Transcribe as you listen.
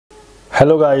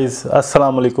Hello guys,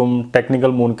 अस्सलाम वालेकुम।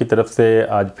 Technical moon की तरफ से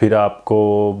आज फिर आपको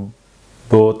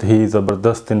बहुत ही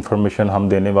ज़बरदस्त इन्फॉर्मेशन हम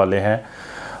देने वाले हैं।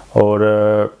 और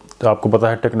तो आपको पता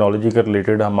है टेक्नोलॉजी के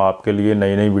रिलेटेड हम आपके लिए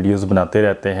नई नई वीडियोस बनाते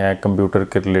रहते हैं कंप्यूटर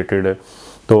के रिलेटेड।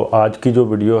 तो आज की जो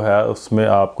वीडियो है उसमें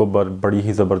आपको बड़ी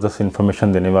ही ज़बरदस्त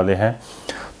इन्फॉर्मेशन देने वाले हैं।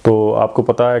 तो आपको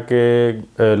पता है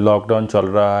कि लॉकडाउन चल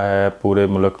रहा है पूरे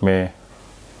मुल्क में,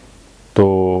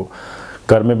 तो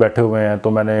घर में बैठे हुए हैं। तो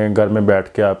मैंने घर में बैठ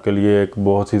के आपके लिए एक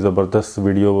बहुत ही ज़बरदस्त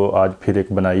वीडियो आज फिर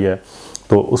एक बनाई है।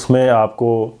 तो उसमें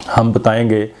आपको हम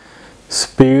बताएंगे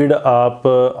स्पीड आप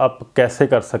कैसे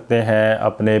कर सकते हैं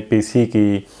अपने पीसी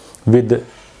की विद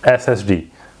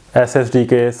एसएसडी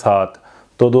के साथ।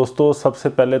 तो दोस्तों, सबसे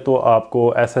पहले तो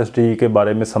आपको एसएसडी के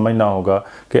बारे में समझना होगा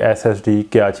कि एसएसडी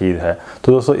क्या चीज़ है।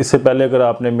 तो दोस्तों, इससे पहले अगर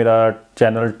आपने मेरा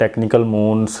चैनल टेक्निकल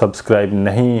मून सब्सक्राइब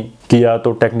नहीं किया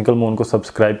तो टेक्निकल मून को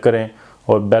सब्सक्राइब करें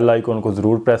और बेल आइकन को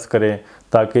ज़रूर प्रेस करें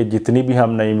ताकि जितनी भी हम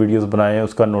नई वीडियोस बनाएं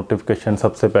उसका नोटिफिकेशन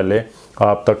सबसे पहले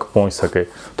आप तक पहुंच सके।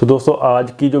 तो दोस्तों,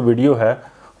 आज की जो वीडियो है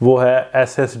वो है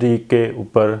एसएसडी के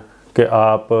ऊपर कि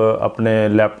आप अपने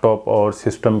लैपटॉप और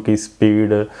सिस्टम की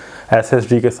स्पीड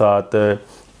एसएसडी के साथ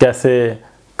कैसे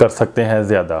कर सकते हैं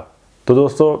ज़्यादा। तो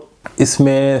दोस्तों,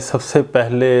 इसमें सबसे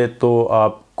पहले तो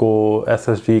आपको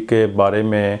एसएसडी के बारे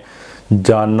में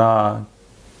जानना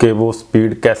कि वो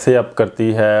स्पीड कैसे अप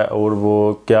करती है और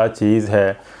वो क्या चीज़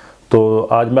है। तो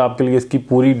आज मैं आपके लिए इसकी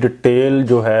पूरी डिटेल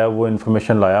जो है वो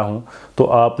इन्फॉर्मेशन लाया हूँ। तो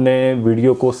आपने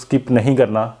वीडियो को स्किप नहीं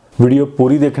करना, वीडियो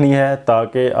पूरी देखनी है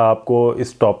ताकि आपको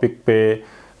इस टॉपिक पे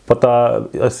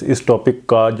इस टॉपिक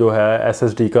का जो है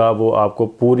एसएसडी का वो आपको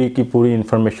पूरी की पूरी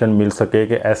इन्फॉर्मेशन मिल सके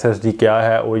कि एसएसडी क्या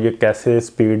है और ये कैसे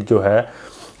स्पीड जो है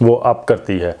वो अप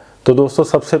करती है। तो दोस्तों,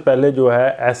 सबसे पहले जो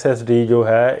है एसएसडी जो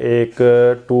है एक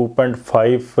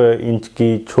 2.5 इंच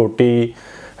की छोटी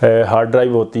हार्ड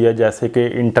ड्राइव होती है, जैसे कि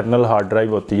इंटरनल हार्ड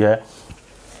ड्राइव होती है।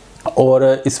 और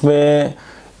इसमें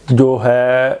जो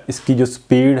है इसकी जो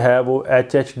स्पीड है वो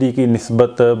एचएचडी की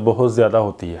निस्बत बहुत ज़्यादा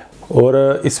होती है।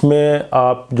 और इसमें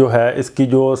आप जो है इसकी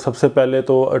जो सबसे पहले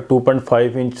तो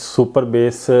 2.5 इंच सुपर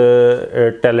बेस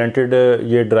टैलेंटेड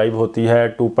ये ड्राइव होती है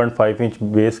 2.5 इंच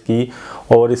बेस की।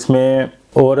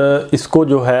 और इसको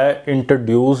जो है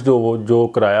इंट्रोड्यूस जो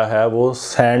कराया है वो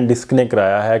सैनडिस्क ने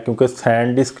कराया है, क्योंकि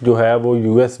सैनडिस्क जो है वो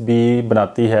यूएसबी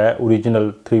बनाती है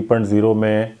ओरिजिनल 3.0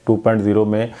 में 2.0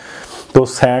 में। तो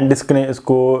सैनडिस्क ने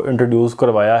इसको इंट्रोड्यूस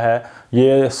करवाया है।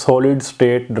 ये सॉलिड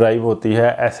स्टेट ड्राइव होती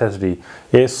है एसएसडी,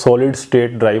 ये सॉलिड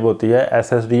स्टेट ड्राइव होती है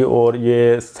एसएसडी और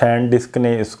ये सैनडिस्क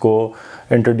ने इसको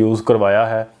इंट्रोड्यूस करवाया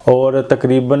है। और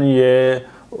तकरीबन ये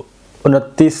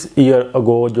 29 ईयर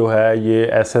अगो जो है ये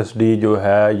एसएसडी जो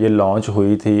है ये लॉन्च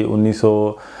हुई थी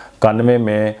 1991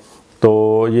 में।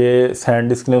 तो ये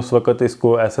सैनडिस्क ने उस वक़्त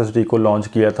इसको एसएसडी को लॉन्च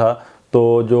किया था। तो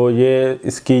जो ये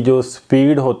इसकी जो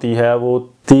स्पीड होती है वो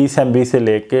 30 MB से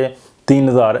लेके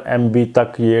 3000 MB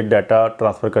तक ये डाटा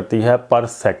ट्रांसफ़र करती है पर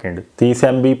सेकंड। 30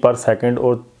 MB पर सेकंड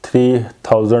और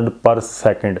 3000 पर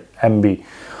सेकंड MB।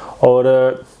 और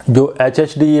जो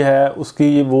HHD है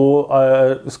उसकी वो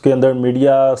उसके अंदर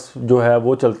मीडिया जो है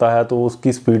वो चलता है तो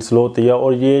उसकी स्पीड स्लो होती है।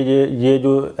 और ये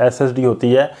जो SSD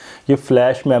होती है ये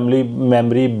फ्लैश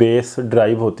मेमोरी बेस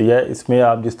ड्राइव होती है। इसमें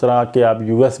आप जिस तरह के आप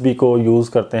USB को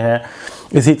यूज़ करते हैं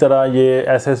इसी तरह ये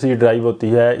SSD ड्राइव होती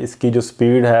है। इसकी जो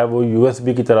स्पीड है वो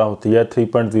USB की तरह होती है,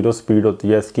 3.0 स्पीड होती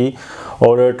है इसकी।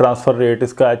 और ट्रांसफ़र रेट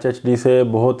इसका HHD से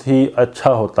बहुत ही अच्छा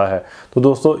होता है। तो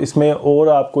दोस्तों, इसमें और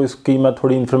आपको इसकी मैं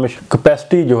थोड़ी इन्फॉर्मेशन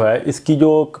कैपेसिटी जो है इसकी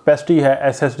जो कैपेसिटी है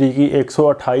एसएसडी की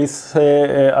 128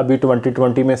 से अभी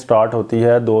 2020 में स्टार्ट होती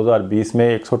है। 2020 में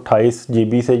 128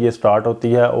 GB से ये स्टार्ट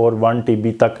होती है और 1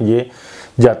 TB तक ये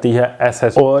जाती है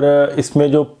एसएस। और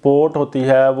इसमें जो पोर्ट होती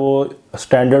है वो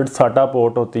स्टैंडर्ड साटा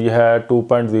पोर्ट होती है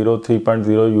 2.0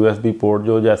 3.0 USB पोर्ट,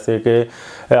 जो जैसे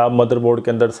कि आप मदरबोर्ड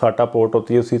के अंदर साटा पोर्ट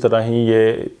होती है उसी तरह ही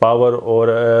ये पावर और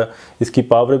इसकी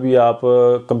पावर भी आप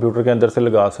कंप्यूटर के अंदर से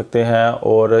लगा सकते हैं।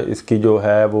 और इसकी जो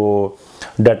है वो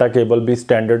डाटा केबल भी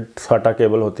स्टैंडर्ड साटा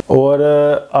केबल होती है। और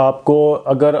आपको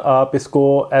अगर आप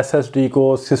इसको एसएसडी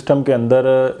को सिस्टम के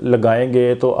अंदर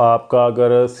लगाएंगे तो आपका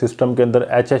अगर सिस्टम के अंदर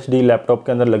एचएचडी लैपटॉप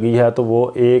के अंदर लगी है तो वो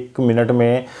 1 मिनट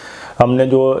में हमने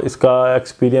जो इसका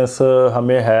एक्सपीरियंस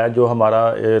हमें है, जो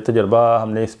हमारा तजर्बा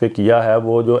हमने इस पे किया है,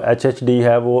 वो जो एचएचडी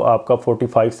है वो आपका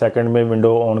 45 सेकंड में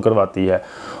विंडो ऑन करवाती है।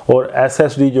 और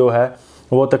एसएसडी जो है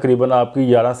वो तकरीबन आपकी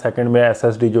 11 सेकंड में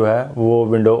एसएसडी जो है वो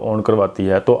विंडो ऑन करवाती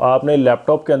है। तो आपने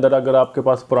लैपटॉप के अंदर अगर आपके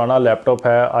पास पुराना लैपटॉप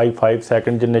है i5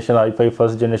 second generation, i5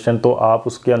 first generation, तो आप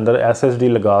उसके अंदर एसएसडी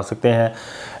लगा सकते हैं।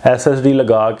 एसएसडी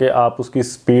लगा के आप उसकी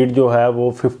स्पीड जो है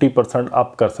वो 50%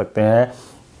 अप कर सकते हैं।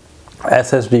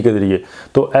 SSD के ज़रिए।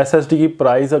 तो SSD की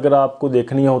प्राइस अगर आपको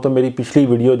देखनी हो तो मेरी पिछली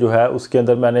वीडियो जो है उसके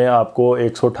अंदर मैंने आपको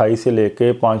 128 से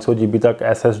लेके 500 GB तक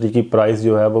SSD की प्राइस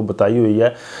जो है वो बताई हुई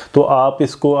है। तो आप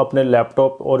इसको अपने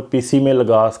लैपटॉप और पीसी में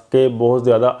लगा के बहुत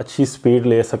ज़्यादा अच्छी स्पीड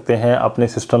ले सकते हैं अपने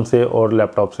सिस्टम से और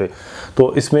लैपटॉप से।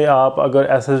 तो इसमें आप अगर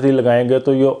SSD लगाएंगे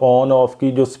तो ये ऑन ऑफ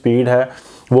की जो स्पीड है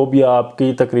वो भी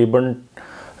आपकी तकरीबन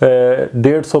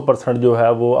 150% जो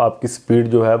है वो आपकी स्पीड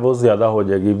जो है वो ज़्यादा हो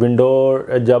जाएगी।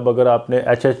 विंडो जब अगर आपने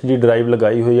HHD ड्राइव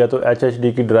लगाई हुई है तो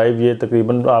HHD की ड्राइव ये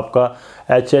तकरीबन आपका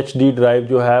HHD ड्राइव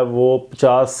जो है वो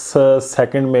 50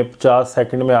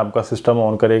 सेकंड में आपका सिस्टम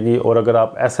ऑन करेगी। और अगर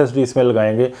आप SSD इसमें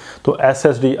लगाएंगे तो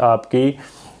SSD आपकी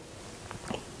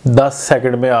 10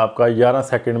 सेकंड में आपका 11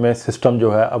 सेकंड में सिस्टम जो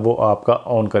है अब वो आपका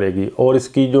ऑन करेगी। और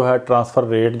इसकी जो है ट्रांसफ़र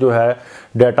रेट जो है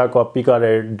डाटा कॉपी का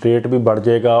रेट भी बढ़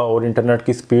जाएगा और इंटरनेट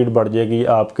की स्पीड बढ़ जाएगी।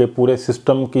 आपके पूरे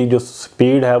सिस्टम की जो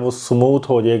स्पीड है वो स्मूथ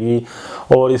हो जाएगी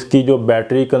और इसकी जो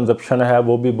बैटरी कंजप्शन है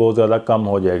वो भी बहुत ज़्यादा कम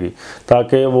हो जाएगी,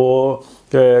 ताकि वो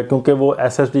क्योंकि वो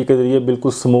SSD के ज़रिए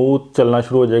बिल्कुल स्मूथ चलना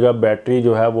शुरू हो जाएगा। बैटरी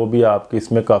जो है वो भी आपकी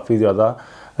इसमें काफ़ी ज़्यादा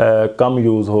कम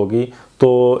यूज़ होगी।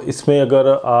 तो इसमें अगर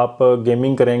आप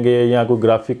गेमिंग करेंगे या कोई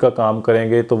ग्राफिक का काम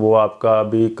करेंगे तो वो आपका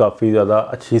भी काफ़ी ज़्यादा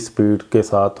अच्छी स्पीड के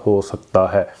साथ हो सकता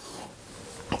है।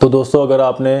 तो दोस्तों, अगर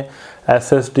आपने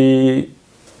SSD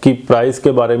की प्राइस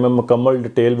के बारे में मुकम्मल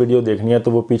डिटेल वीडियो देखनी है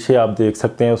तो वो पीछे आप देख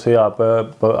सकते हैं। उसे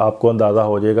आपको अंदाज़ा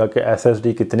हो जाएगा कि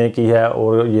SSD कितने की है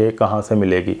और ये कहाँ से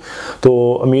मिलेगी। तो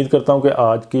उम्मीद करता हूँ कि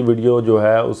आज की वीडियो जो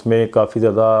है उसमें काफ़ी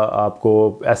ज़्यादा आपको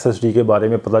SSD के बारे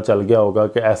में पता चल गया होगा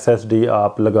कि SSD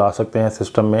आप लगा सकते हैं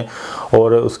सिस्टम में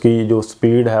और उसकी जो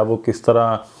स्पीड है वो किस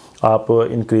तरह आप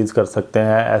इंक्रीज़ कर सकते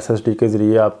हैं। SSD के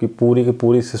ज़रिए आपकी पूरी की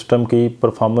पूरी सिस्टम की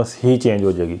परफॉर्मेंस ही चेंज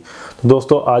हो जाएगी। तो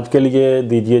दोस्तों, आज के लिए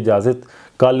दीजिए इजाज़त।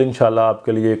 कल इंशाल्लाह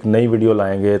आपके लिए एक नई वीडियो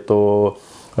लाएंगे। तो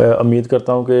उम्मीद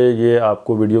करता हूँ कि ये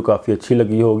आपको वीडियो काफ़ी अच्छी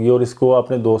लगी होगी और इसको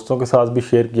अपने दोस्तों के साथ भी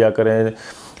शेयर किया करें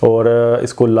और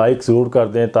इसको लाइक ज़रूर कर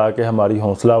दें ताकि हमारी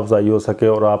हौसला अफजाई हो सके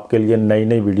और आपके लिए नई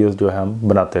नई वीडियोज़ जो है हम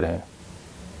बनाते रहें।